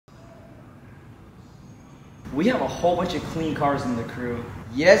We have a whole bunch of clean cars in the crew.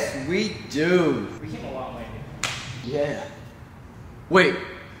 Yes, we do. We came a long way. Yeah. Wait,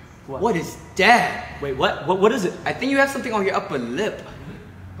 what is that? Wait, what is it? I think you have something on your upper lip.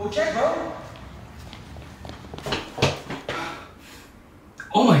 Go check, bro.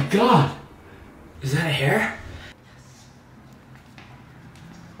 Oh my god. Is that a hair?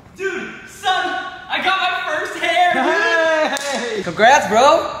 Dude, son, I got my first hair. Hey! Congrats,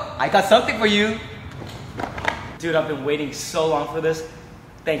 bro. I got something for you. Dude, I've been waiting so long for this.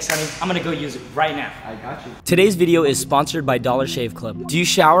 Thanks, honey. I'm gonna go use it right now. I got you. Today's video is sponsored by Dollar Shave Club. Do you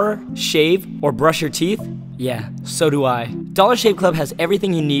shower, shave, or brush your teeth? Yeah, so do I. Dollar Shave Club has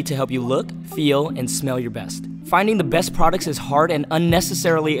everything you need to help you look, feel, and smell your best. Finding the best products is hard and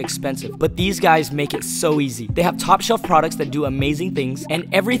unnecessarily expensive, but these guys make it so easy. They have top shelf products that do amazing things,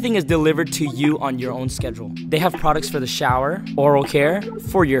 and everything is delivered to you on your own schedule. They have products for the shower, oral care,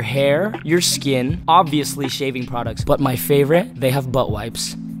 for your hair, your skin, obviously shaving products, but my favorite, they have butt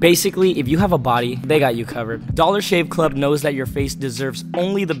wipes. Basically, if you have a body, they got you covered. Dollar Shave Club knows that your face deserves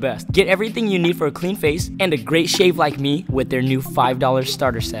only the best. Get everything you need for a clean face and a great shave like me with their new $5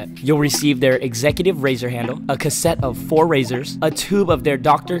 starter set. You'll receive their executive razor handle, a cassette of 4 razors, a tube of their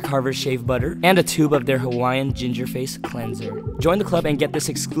Dr. Carver shave butter, and a tube of their Hawaiian ginger face cleanser. Join the club and get this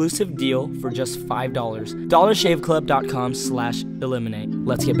exclusive deal for just $5. DollarShaveClub.com/illiminate.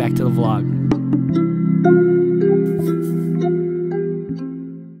 Let's get back to the vlog.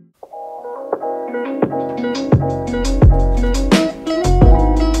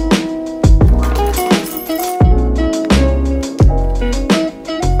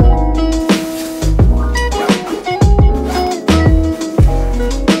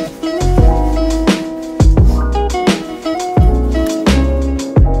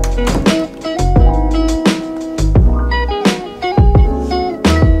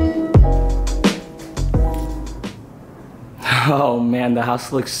 Oh man, the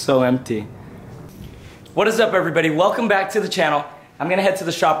house looks so empty. What is up, everybody? Welcome back to the channel. I'm gonna head to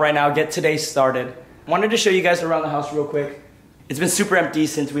the shop right now, get today started. Wanted to show you guys around the house real quick. It's been super empty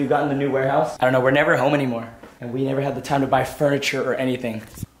since we've gotten the new warehouse. I don't know, we're never home anymore. And we never had the time to buy furniture or anything.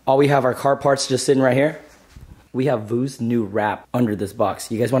 All we have are car parts just sitting right here. We have Vu's new wrap under this box.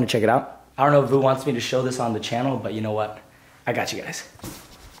 You guys wanna check it out? I don't know if Vu wants me to show this on the channel, but you know what? I got you guys.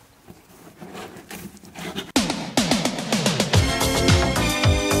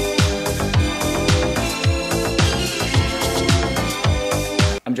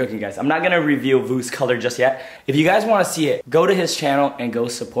 I'm joking, guys. I'm not gonna reveal Vu's color just yet. If you guys wanna see it, go to his channel and go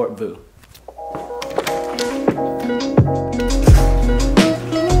support Vu.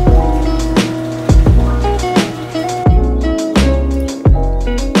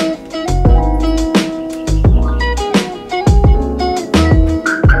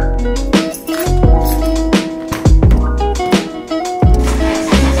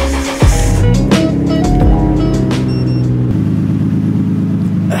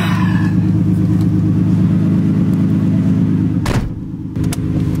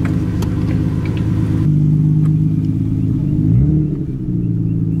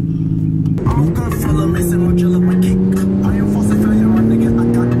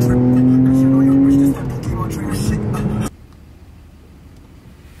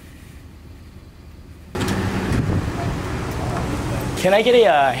 Can I get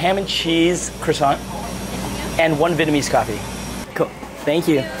a ham and cheese croissant and 1 Vietnamese coffee? Cool. Thank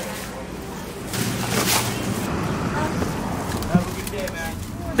you. Have a good day, man.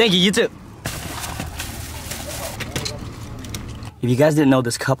 Thank you. You too. If you guys didn't know,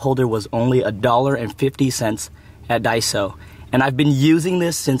 this cup holder was only $1.50 at Daiso, and I've been using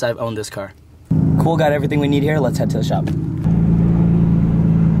this since I've owned this car. Cool. Got everything we need here. Let's head to the shop.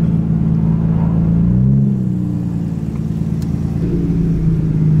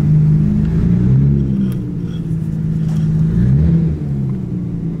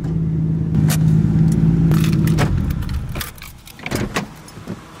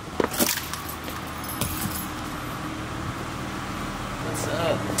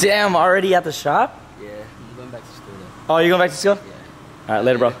 Damn, already at the shop? Yeah, I'm going back to school though. Oh, you're going back to school? Yeah. Alright,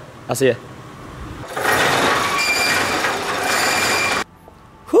 later, bro. I'll see ya.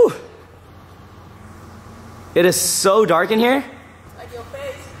 Whew. It is so dark in here. Like your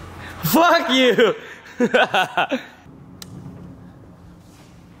face. Fuck you!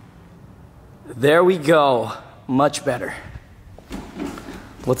 There we go. Much better.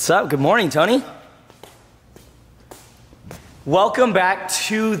 What's up? Good morning, Tony. Welcome back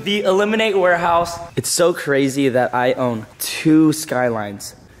to the Illiminate warehouse. It's so crazy that I own 2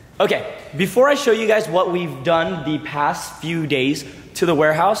 Skylines. Okay, before I show you guys what we've done the past few days to the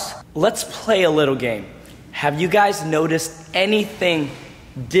warehouse, let's play a little game. Have you guys noticed anything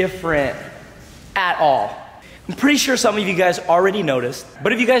different at all? I'm pretty sure some of you guys already noticed,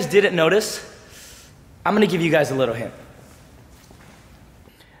 but if you guys didn't notice, I'm gonna give you guys a little hint.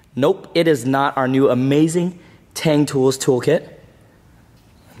 Nope, it is not our new amazing Tang Tools toolkit,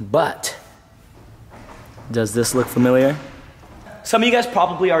 but does this look familiar? Some of you guys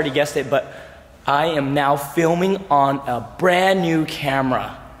probably already guessed it, but I am now filming on a brand new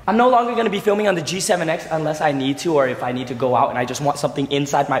camera. I'm no longer gonna be filming on the G7X unless I need to, or if I need to go out and I just want something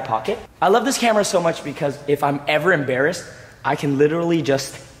inside my pocket. I love this camera so much because if I'm ever embarrassed, I can literally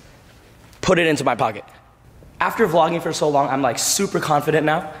just put it into my pocket. After vlogging for so long, I'm like super confident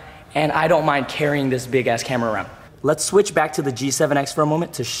now, and I don't mind carrying this big ass camera around. Let's switch back to the G7X for a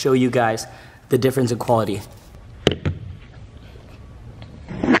moment to show you guys the difference in quality.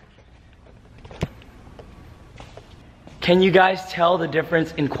 Can you guys tell the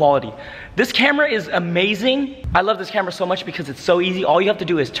difference in quality? This camera is amazing. I love this camera so much because it's so easy. All you have to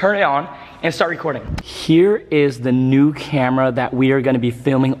do is turn it on and start recording. Here is the new camera that we are gonna be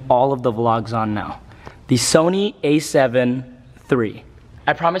filming all of the vlogs on now. The Sony a7 III.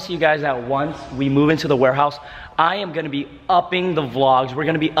 I promise you guys that once we move into the warehouse, I am gonna be upping the vlogs. We're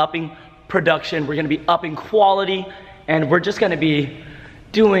gonna be upping production. We're gonna be upping quality. And we're just gonna be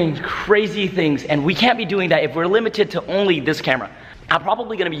doing crazy things, and we can't be doing that if we're limited to only this camera. I'm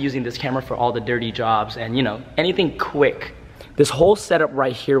probably gonna be using this camera for all the dirty jobs and, you know, anything quick. This whole setup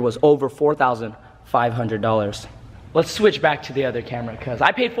right here was over $4,500. Let's switch back to the other camera because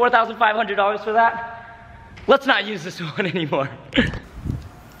I paid $4,500 for that. Let's not use this one anymore.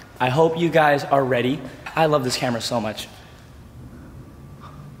 I hope you guys are ready. I love this camera so much.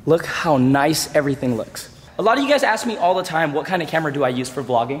 Look how nice everything looks. A lot of you guys ask me all the time, what kind of camera do I use for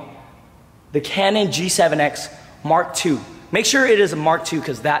vlogging? The Canon G7X Mark II. Make sure it is a Mark II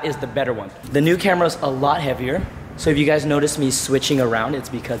because that is the better one. The new camera's a lot heavier. So if you guys notice me switching around, it's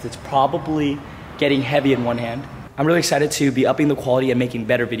because it's probably getting heavy in one hand. I'm really excited to be upping the quality and making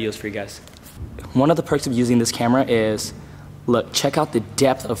better videos for you guys. One of the perks of using this camera is, look, check out the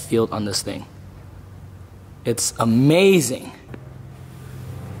depth of field on this thing. It's amazing.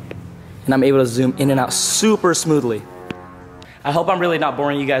 And I'm able to zoom in and out super smoothly. I hope I'm really not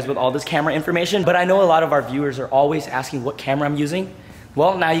boring you guys with all this camera information, but I know a lot of our viewers are always asking what camera I'm using.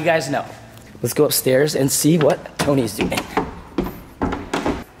 Well, now you guys know. Let's go upstairs and see what Tony's doing.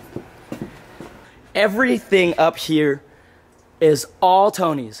 Everything up here is all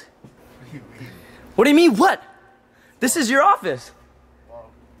Tony's. What do you mean, what? This is your office. Well,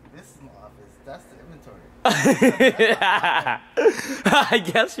 this is my office. That's the inventory. I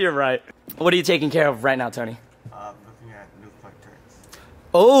guess you're right. What are you taking care of right now, Tony? Looking at new flight tags.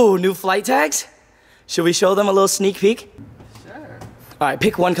 Oh, new flight tags? Should we show them a little sneak peek? Sure. All right,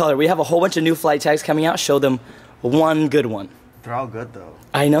 pick one color. We have a whole bunch of new flight tags coming out. Show them one good one. They're all good though.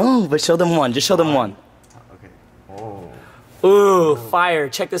 I know, but show them one. Just show them one. Okay. Oh. Ooh, fire.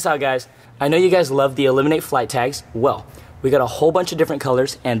 Check this out, guys. I know you guys love the Illuminate flight tags. Well, we got a whole bunch of different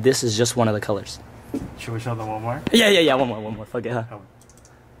colors, and this is just one of the colors. Should we show them one more? Yeah, one more. Fuck it, huh? Oh,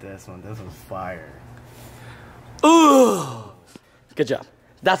 this one's fire. Ooh! Good job.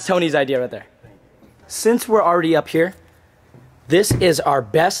 That's Tony's idea right there. Since we're already up here, this is our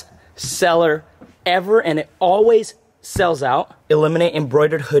best seller ever, and it always sells out. Illuminate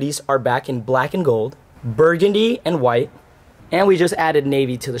embroidered hoodies are back in black and gold, burgundy and white, and we just added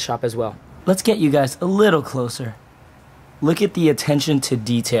navy to the shop as well. Let's get you guys a little closer. Look at the attention to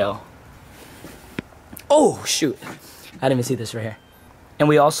detail. Oh, shoot. I didn't even see this right here. And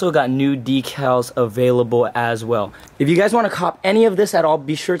we also got new decals available as well. If you guys want to cop any of this at all,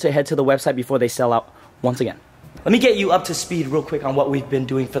 be sure to head to the website before they sell out once again. Let me get you up to speed real quick on what we've been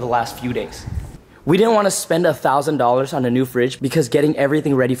doing for the last few days. We didn't want to spend $1,000 on a new fridge because getting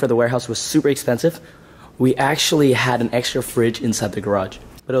everything ready for the warehouse was super expensive. We actually had an extra fridge inside the garage,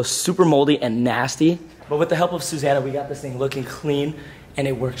 but it was super moldy and nasty. But with the help of Susanna, we got this thing looking clean and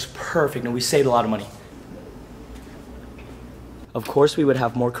it works perfect and we saved a lot of money. Of course, we would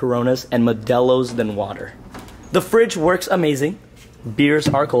have more Coronas and Modelos than water. The fridge works amazing. Beers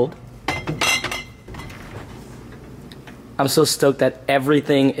are cold. I'm so stoked that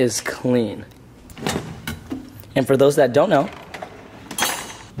everything is clean. And for those that don't know,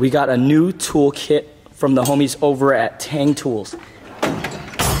 we got a new toolkit from the homies over at Tang Tools.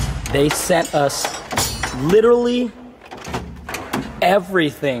 They sent us literally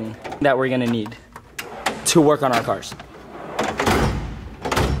everything that we're gonna need to work on our cars.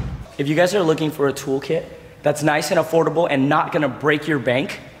 If you guys are looking for a toolkit that's nice and affordable and not gonna break your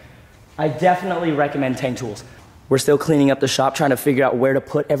bank, I definitely recommend Tang Tools. We're still cleaning up the shop, trying to figure out where to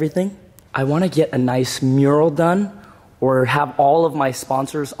put everything. I want to get a nice mural done or have all of my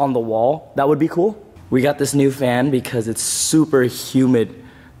sponsors on the wall. That would be cool. We got this new fan because it's super humid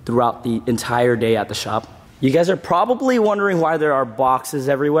throughout the entire day at the shop. You guys are probably wondering why there are boxes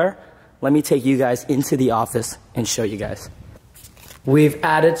everywhere. Let me take you guys into the office and show you guys. We've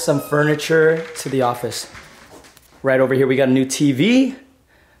added some furniture to the office. Right over here we got a new TV,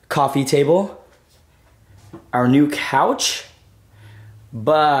 coffee table, our new couch,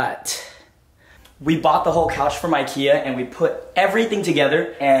 but we bought the whole couch from IKEA and we put everything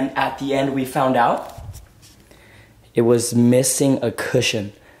together, and at the end we found out it was missing a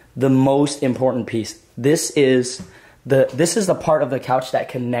cushion. The most important piece. This is the part of the couch that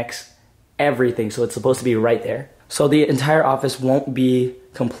connects everything, so it's supposed to be right there. So the entire office won't be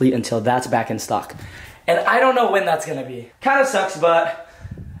complete until that's back in stock. And I don't know when that's gonna be. Kinda sucks, but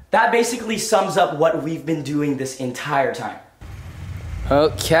that basically sums up what we've been doing this entire time. Oh,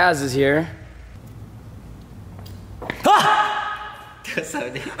 Kaz is here. What's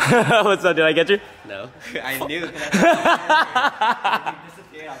up, dude? What's up, did I get you? No. I knew. You disappeared.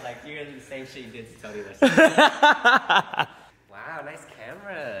 I was like, you're gonna do the same shit you did to Tony. Wow, nice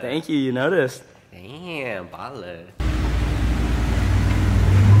camera. Thank you, you noticed. Damn, baller.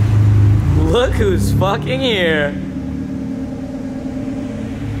 Look who's fucking here.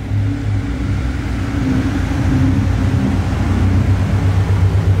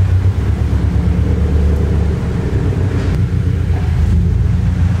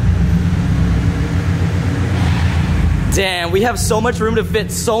 Damn, we have so much room to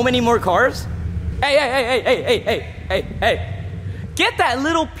fit so many more cars. Hey, hey, hey, hey, hey, hey, hey, hey, hey. Get that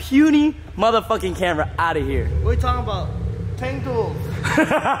little puny motherfucking camera out of here. What are you talking about? Tank tools.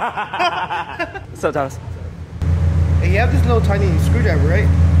 What's up, Thomas? Hey, you have this little tiny screwdriver, right?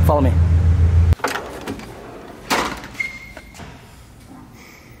 Follow me.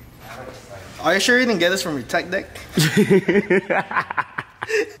 Are you sure you didn't get this from your tech deck?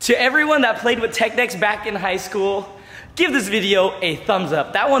 To everyone that played with tech decks back in high school, give this video a thumbs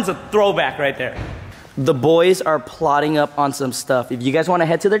up. That one's a throwback right there. The boys are plotting up on some stuff. If you guys want to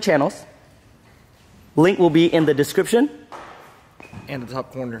head to their channels, link will be in the description. And the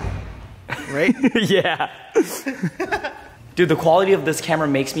top corner. Right? Yeah. Dude, the quality of this camera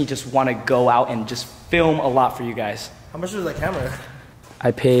makes me just want to go out and just film a lot for you guys. How much was that camera?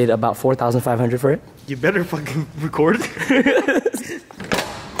 I paid about $4,500 for it. You better fucking record.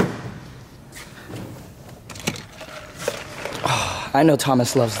 Oh, I know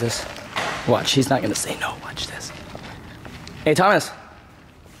Thomas loves this. Watch, he's not gonna say no. Watch this. Hey, Thomas.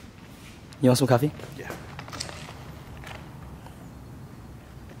 You want some coffee? Yeah.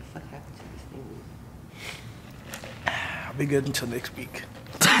 I'll be good until next week.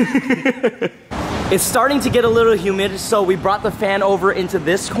 It's starting to get a little humid, so we brought the fan over into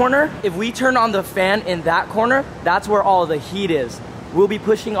this corner. If we turn on the fan in that corner, that's where all the heat is. We'll be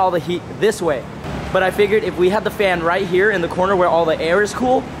pushing all the heat this way. But I figured if we had the fan right here in the corner where all the air is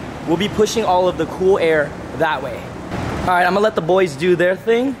cool, we'll be pushing all of the cool air that way. All right, I'm gonna let the boys do their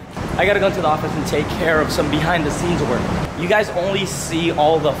thing. I gotta go into the office and take care of some behind the scenes work. You guys only see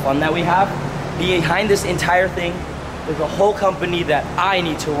all the fun that we have. Behind this entire thing, there's a whole company that I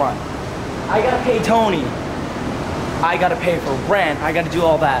need to run. I gotta pay Tony. I gotta pay for rent. I gotta do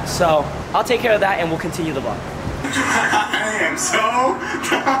all that. So I'll take care of that and we'll continue the vlog. I am so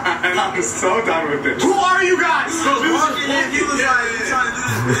done. I'm so done with this. Who are you guys?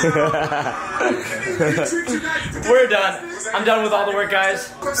 We're done. I'm done with all the work,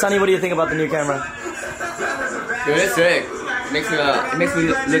 guys. Sonny, what do you think about the new camera? Dude, it's sick. It makes me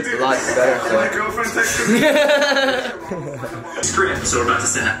look a lot better. Script, so we're about to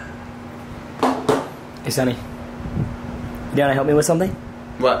snap. Hey, Sonny. You down to help me with something?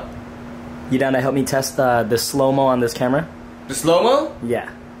 What? You down to help me test the slow-mo on this camera? The slow-mo? Yeah.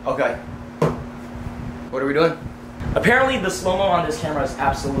 Okay. What are we doing? Apparently the slow-mo on this camera is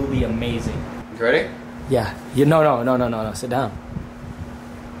absolutely amazing. You ready? Yeah. No. Sit down.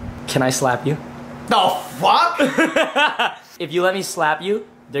 Can I slap you? The fuck? If you let me slap you,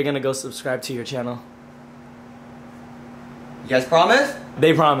 they're gonna go subscribe to your channel. You guys promise?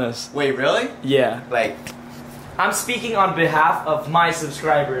 They promise. Wait, really? Yeah. Like, I'm speaking on behalf of my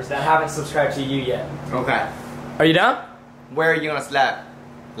subscribers that haven't subscribed to you yet. okay. Are you down? Where are you gonna slap?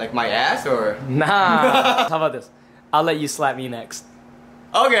 Like my ass or? Nah. How about this? I'll let you slap me next.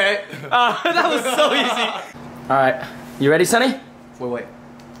 Okay. That was so easy. Alright. You ready, Sonny? Wait.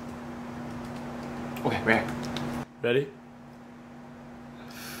 Okay, right. Ready?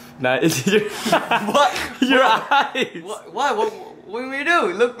 Nah, it's your What? your eyes. What do we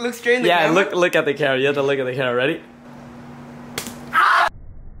do? Look straight in the camera? Yeah, look at the camera. You have to look at the camera. Ready?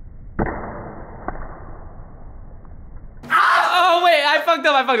 fucked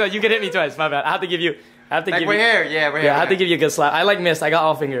up. You can hit me twice. My bad. I have to give you. Like right here. Yeah, right here. Yeah, I have to give you a good slap. I like missed. I got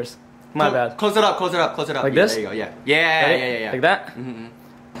all fingers. My bad. Close it up. Like this? There you go. Yeah. Yeah. Like that?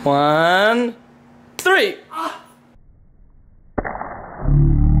 1, 3.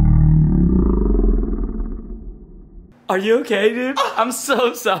 Are you okay, dude? I'm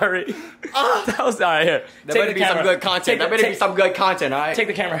so sorry. That was alright. Here. That better be some good content. Alright? Take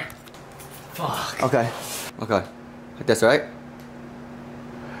the camera. Fuck. Okay. Like this, right?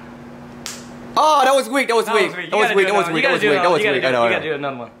 Oh, that was weak. That was weak. I know. You gotta do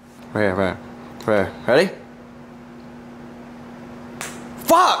another one. Right. Ready?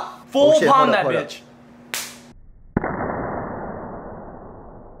 Fuck! Full shit, palm hold that up. bitch.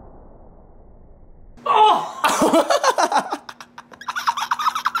 Oh!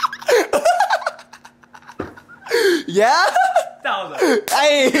 Yeah? That was a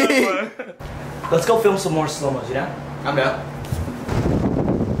Hey! good one. Let's go film some more slow-mos, you know? I'm down.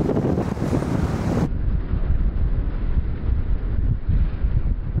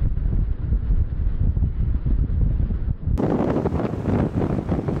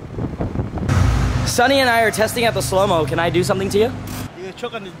 Sonny and I are testing out the slow-mo. Can I do something to you? You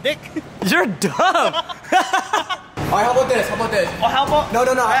choke on his dick. You're dumb! Alright, how about this? Oh, how about? No.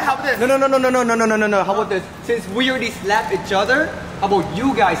 How about this? No. How about this? Since we already slapped each other, how about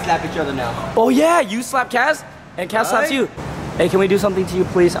you guys slap each other now? Oh yeah, you slap Kaz, and Kaz slaps you. Hey, can we do something to you,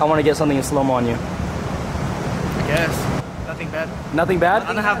 please? I want to get something in slow-mo on you. I guess. Nothing bad. Nothing bad?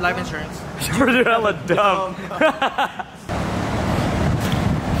 I don't have life insurance. You're hella dumb.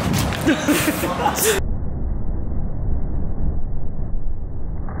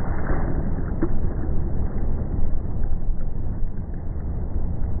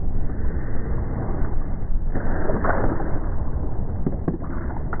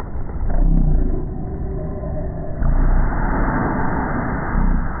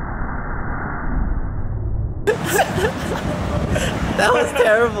 That was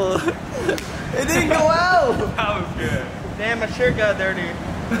terrible. It didn't go out. That was good. Damn, my shirt got dirty.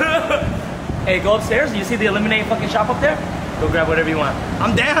 Hey, go upstairs. You see the illiminate fucking shop up there? Go grab whatever you want.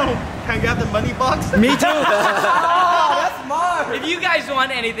 I'm down. Can I grab the money box? Me too. Oh, that's smart. If you guys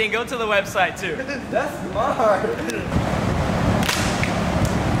want anything, go to the website too. That's smart.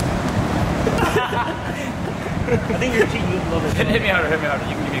 I think your cheek moved a little bit. Hit me harder. You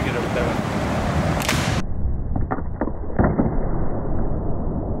can give me a good over there one.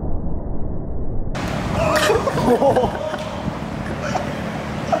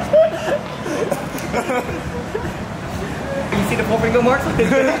 You see the 4 finger marks? I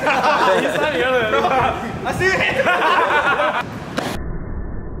see it.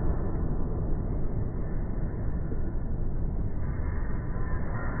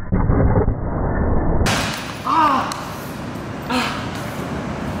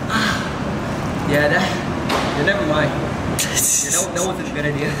 Yeah, never mind. Yeah, that wasn't a good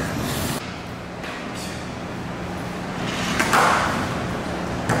idea.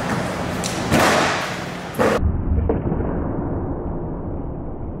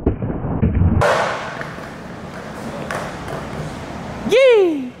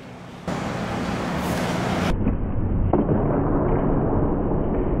 Yee!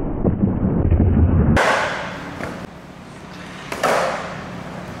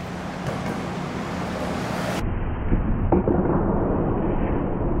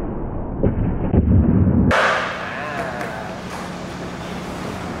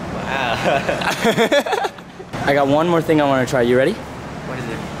 I got one more thing I want to try. You ready? What is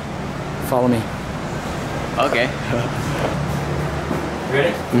it? Follow me. Okay. You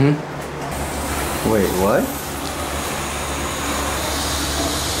ready? Wait, what?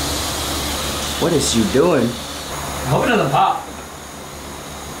 What is you doing? I hope it doesn't pop.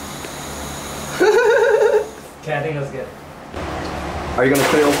 Okay, I think that's good. Are you gonna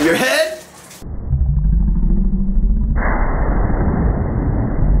put it over your head?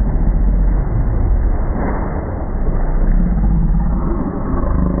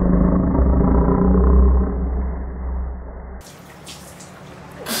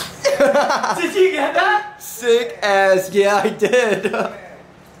 Did you get that? Sick ass, yeah I did.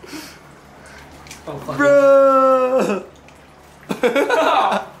 Oh, fuck. Bro.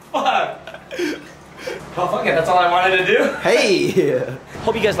 Oh, fuck. Oh, fuck it. That's all I wanted to do. Hey.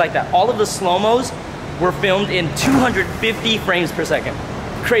 Hope you guys like that. All of the slow-mos were filmed in 250 frames per second.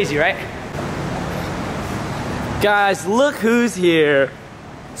 Crazy, right? Guys, look who's here.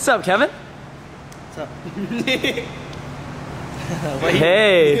 What's up, Kevin? What's up?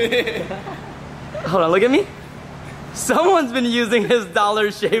 Hey. Hold on, look at me. Someone's been using his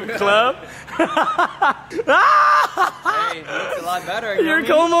Dollar Shave Club. Hey, it looks a lot better. Your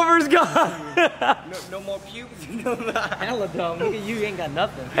comb over's gone. No more pubes. Hella dumb. Look at you, you ain't got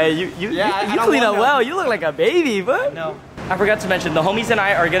nothing. Hey, you clean up well. You look like a baby, but. No. I forgot to mention, the homies and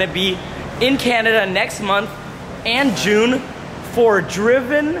I are gonna be in Canada next month and June for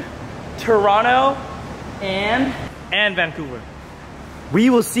Driven, Toronto, and Vancouver. We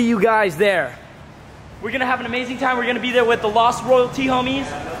will see you guys there. We're gonna have an amazing time. We're gonna be there with the Lost Royalty homies,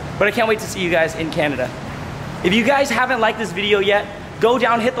 but I can't wait to see you guys in Canada. If you guys haven't liked this video yet, go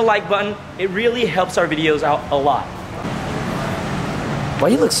down, hit the like button. It really helps our videos out a lot. Why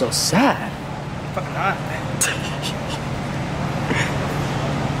you look so sad? Fucking hot.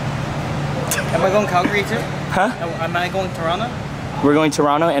 Am I going Calgary too? Huh? Am I going Toronto? We're going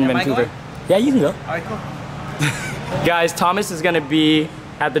Toronto and Vancouver. Yeah, you can go. Alright, cool. Guys, Thomas is gonna be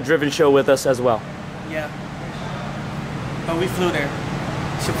at the Driven show with us as well. Yeah. But we flew there.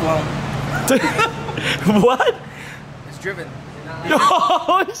 She flown. What? It's Driven.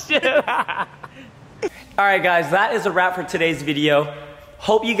 Oh shit. Alright guys, that is a wrap for today's video.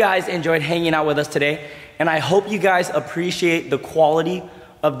 Hope you guys enjoyed hanging out with us today, and I hope you guys appreciate the quality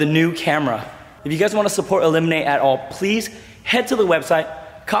of the new camera. If you guys want to support Illiminate at all, please head to the website,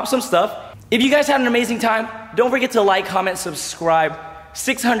 cop some stuff. If you guys had an amazing time, don't forget to like, comment, subscribe.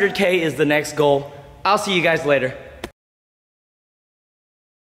 600K is the next goal. I'll see you guys later.